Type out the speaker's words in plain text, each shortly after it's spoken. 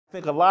I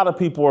think a lot of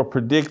people are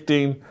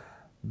predicting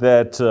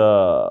that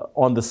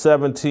on the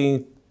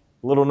 17th,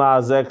 Lil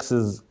Nas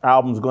X's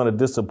album is going to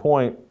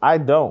disappoint. I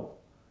don't.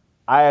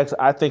 I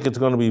think it's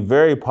going to be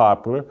very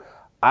popular.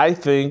 I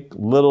think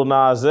Lil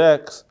Nas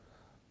X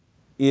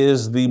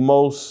is the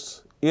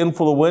most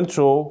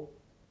influential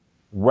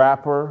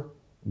rapper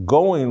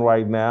going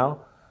right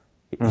now.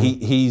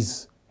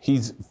 He's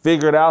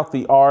figured out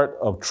the art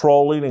of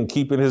trolling and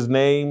keeping his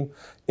name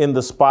in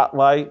the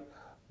spotlight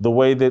the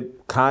way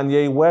that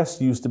Kanye West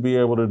used to be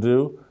able to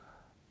do.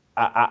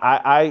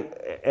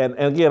 And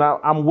again,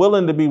 I'm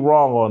willing to be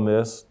wrong on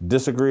this.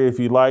 Disagree if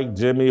you like,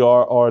 Jimmy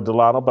or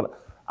Delano, but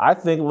I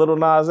think Lil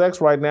Nas X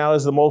right now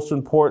is the most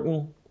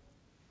important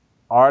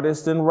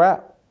artist in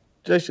rap.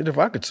 Jason, if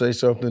I could say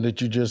something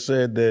that you just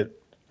said that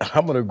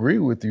I'm gonna agree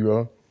with you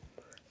on.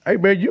 Hey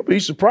man, you'd be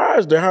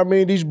surprised at how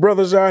many of these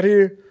brothers out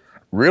here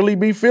really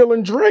be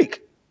feeling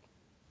Drake.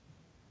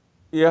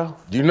 Yeah.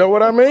 Do you know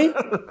what I mean?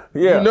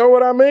 Yeah. You know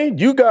what I mean?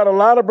 You got a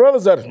lot of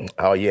brothers that,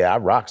 oh yeah, I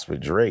rocks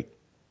with Drake.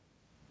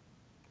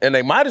 And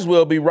they might as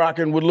well be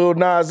rocking with Lil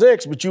Nas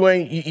X, but you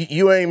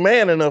ain't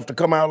man enough to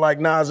come out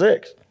like Nas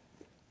X.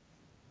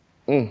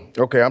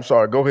 Okay, I'm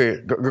sorry. Go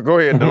ahead. Go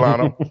ahead,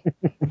 Delano.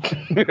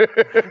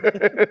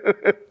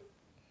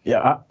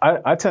 Yeah,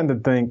 I tend to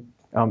think,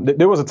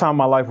 there was a time in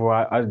my life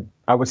where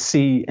I would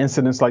see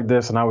incidents like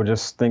this and I would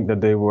just think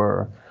that they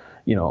were,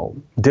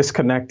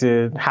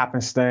 disconnected,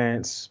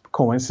 happenstance,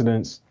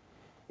 coincidence.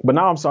 But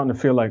now I'm starting to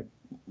feel like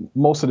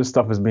most of this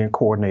stuff is being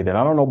coordinated.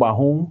 I don't know by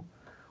whom,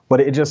 but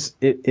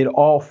it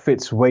all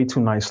fits way too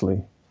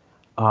nicely.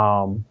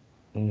 And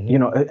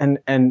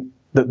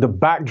the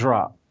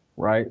backdrop,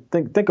 right?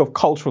 Think of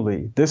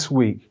culturally. This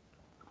week,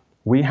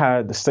 we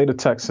had the state of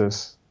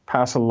Texas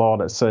pass a law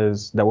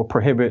that will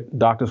prohibit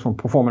doctors from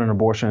performing an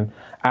abortion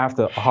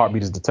after a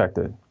heartbeat is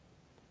detected.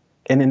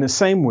 And in the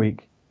same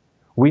week,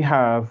 we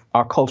have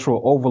our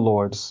cultural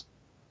overlords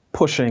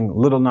pushing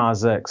Lil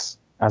Nas X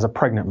as a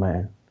pregnant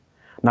man.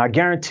 Now, I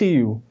guarantee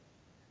you,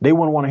 they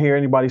wouldn't want to hear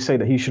anybody say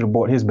that he should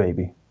abort his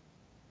baby.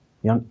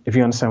 If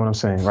you understand what I'm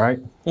saying, right?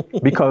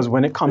 Because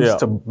when it comes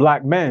to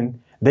black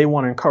men, they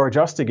want to encourage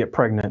us to get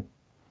pregnant,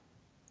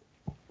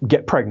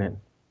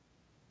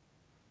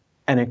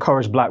 and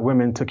encourage black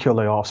women to kill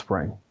their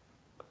offspring.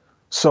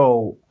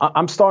 So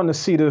I'm starting to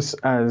see this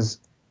as,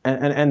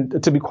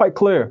 and to be quite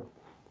clear,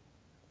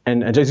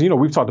 and Jason,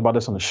 we've talked about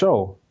this on the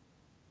show,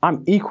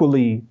 I'm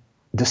equally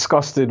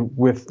disgusted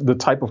with the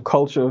type of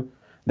culture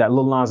that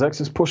Lil Nas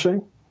X is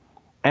pushing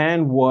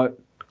and what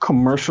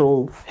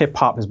commercial hip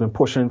hop has been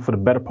pushing for the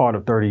better part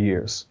of 30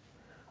 years.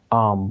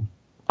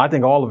 I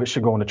think all of it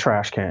should go in the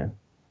trash can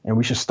and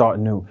we should start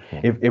new.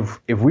 If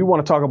we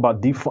want to talk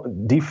about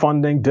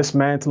defunding,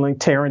 dismantling,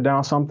 tearing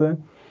down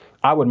something,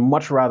 I would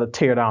much rather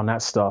tear down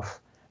that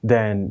stuff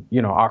than,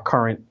 our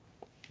current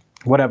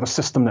whatever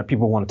system that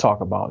people want to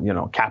talk about,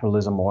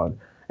 capitalism or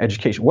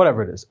education,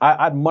 whatever it is.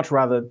 I'd much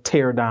rather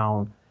tear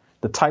down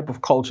the type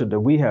of culture that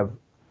we have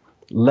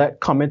let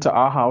come into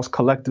our house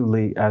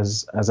collectively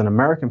as an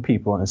American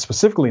people, and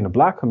specifically in the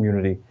black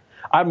community.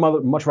 I'd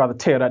much rather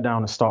tear that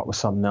down and start with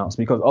something else,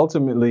 because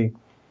ultimately,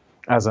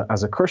 as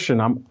a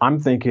Christian, I'm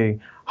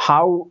thinking,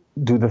 how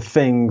do the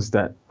things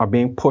that are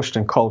being pushed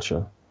in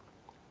culture,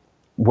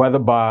 whether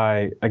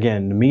by,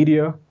 again, the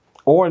media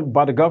or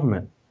by the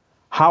government,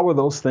 how are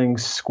those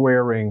things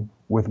squaring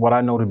with what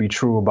I know to be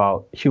true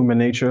about human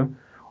nature,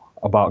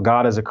 about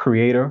God as a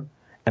creator,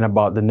 and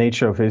about the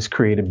nature of his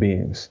created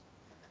beings?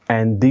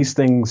 And these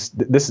things,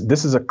 this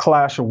is a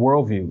clash of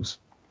worldviews.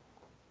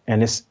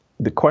 And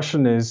the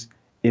question is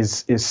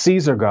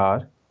Caesar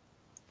God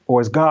or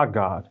is God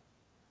God?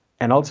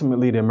 And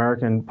ultimately, the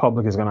American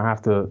public is going to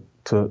have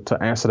to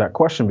answer that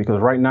question, because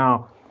right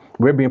now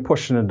we're being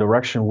pushed in a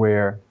direction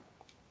where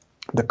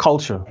the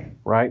culture,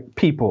 right,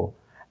 people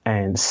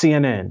and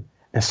CNN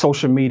and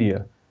social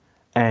media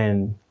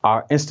and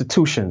our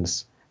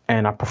institutions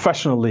and our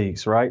professional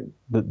leagues, right?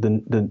 The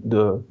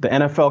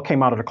NFL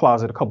came out of the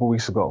closet a couple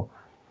weeks ago.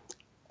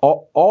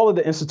 All of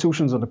the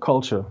institutions of the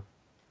culture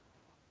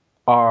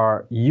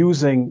are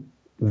using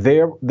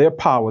their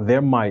power,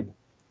 their might,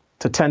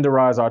 to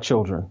tenderize our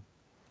children,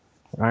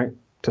 right?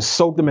 To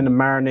soak them in the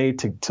marinade,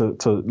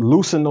 to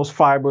loosen those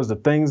fibers, the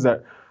things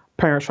that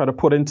parents try to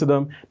put into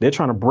them. They're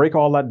trying to break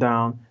all that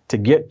down to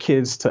get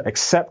kids to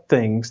accept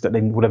things that they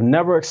would have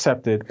never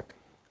accepted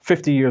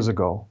 50 years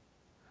ago.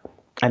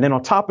 And then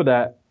on top of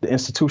that, the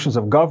institutions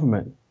of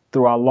government,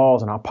 through our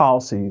laws and our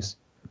policies,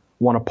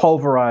 want to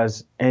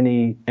pulverize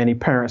any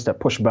parents that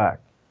push back,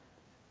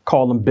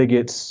 call them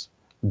bigots,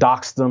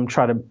 dox them,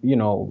 try to,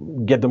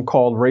 get them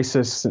called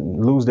racists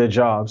and lose their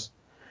jobs.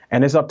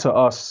 And it's up to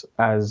us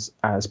as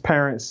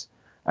parents,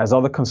 as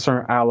other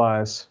concerned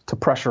allies, to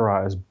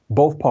pressurize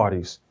both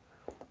parties,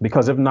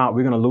 because if not,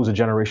 we're going to lose a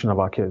generation of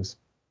our kids.